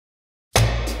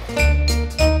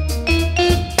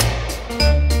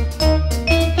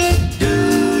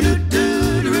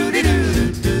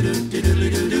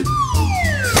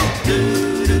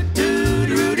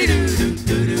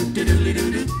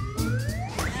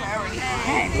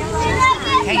Okay.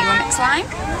 Okay, you want it slime?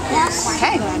 Yes.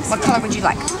 Okay. What color would you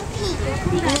like?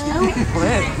 Blue.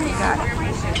 Blue. You got it.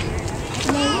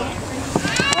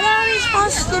 What are we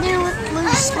supposed to do with blue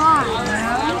slime?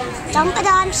 Dump it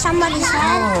on somebody's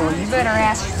head? Oh, you better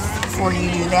ask before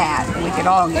you do that. We could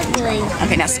all get blue.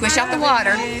 Okay, now squish out the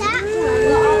water.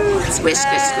 Squish,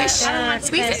 squish, squish.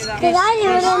 Squeeze it. Did I do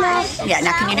it enough? Yeah,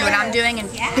 now can you do what I'm doing and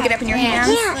pick it up in your hands?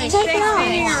 Yeah, take it off.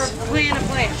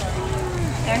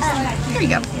 Here you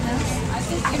go.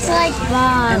 It's like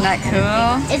Bob. Isn't that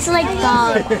cool? It's like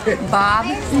Bob. Bob?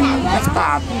 What's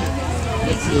Bob?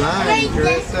 Slime,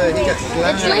 Carissa. He got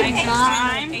slime. It's like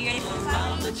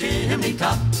Bob. The chimney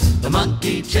top, the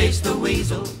monkey chased the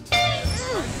weasel.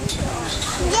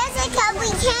 Jessica, we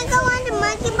can't go on the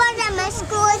monkey bar at my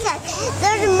school.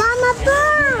 There's a mama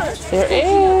bird. There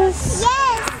is.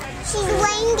 Yes, she's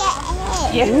laying the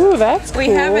egg. Ooh, that's cool. We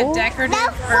have a decorative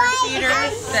That's bird why- feeder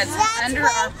that's that's under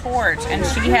why- our porch, and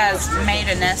she has made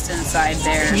a nest inside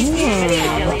there. That's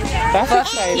And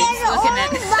exciting. there's an Looking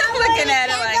at- old bumper looking at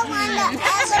it and like, on the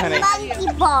other monkey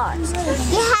bars.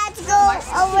 You had to go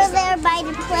over there by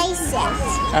the play set.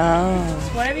 Oh.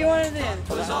 Whatever you want to do.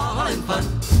 It was all in fun.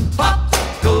 Pop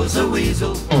goes the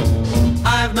weasel.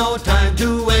 I've no time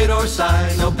to wait or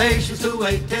sigh, no patience to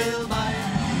wait till my...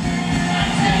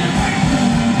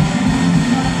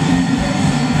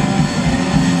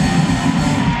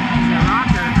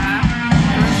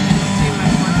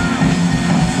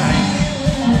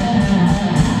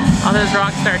 All those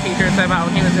rock star teachers said about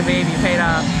when he was a baby paid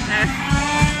off. Yeah,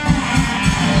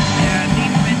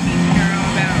 Dean's been teaching her all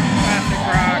about classic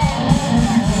rock.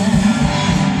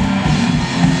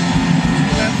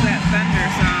 She loves that thunder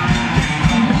song.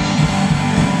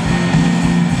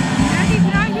 Daddy,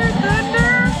 did I hear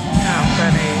thunder? Oh,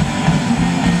 funny.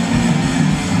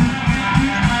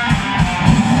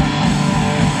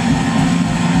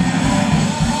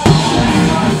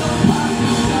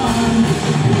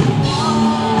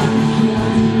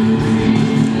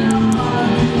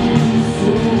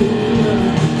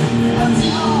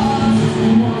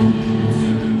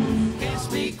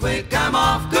 Kiss me quick, I'm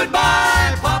off,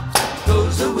 goodbye. Pop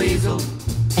goes the weasel.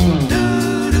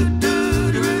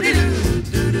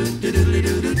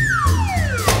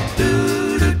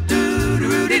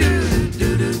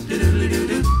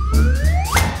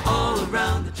 All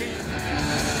around the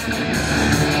gym.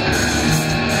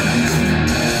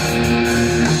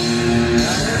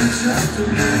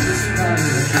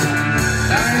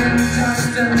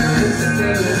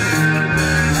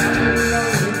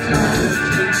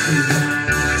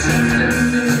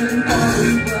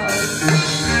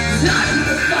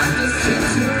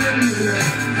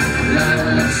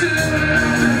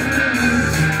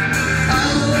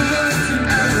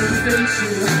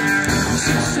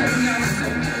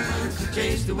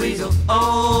 Chase the weasel,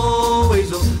 oh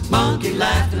weasel. Monkey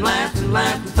laughed and laughed and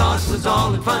laughed and thought it was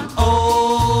all in fun.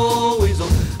 Oh weasel,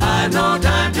 I've no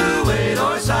time to wait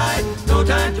or sigh, no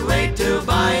time to wait till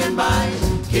by and by.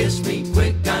 Kiss me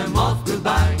quick, I'm off,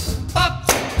 goodbye. Up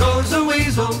goes the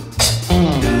weasel.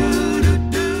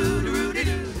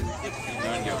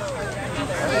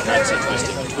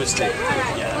 Twisting.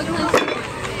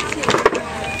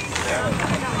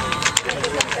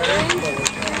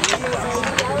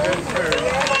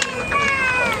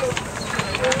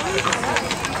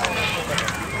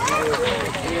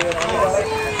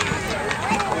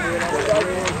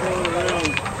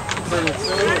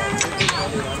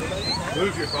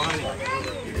 Move your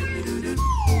body.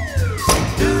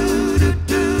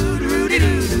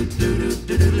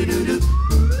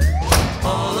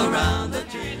 All around the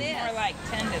gym. More like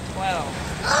 10 to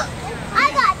 12. I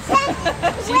got 10,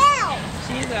 12.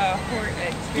 She's a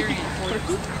experienced horse.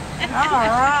 All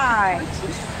right.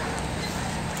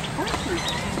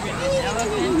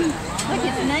 Elephant. Look,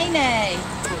 it's Nene.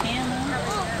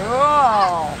 Cool.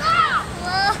 Whoa.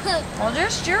 Well,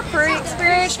 just you're a pretty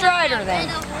experienced rider then.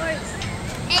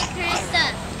 Hey,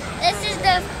 Krista, this is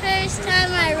the first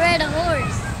time I rode a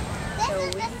horse. This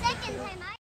is the second time I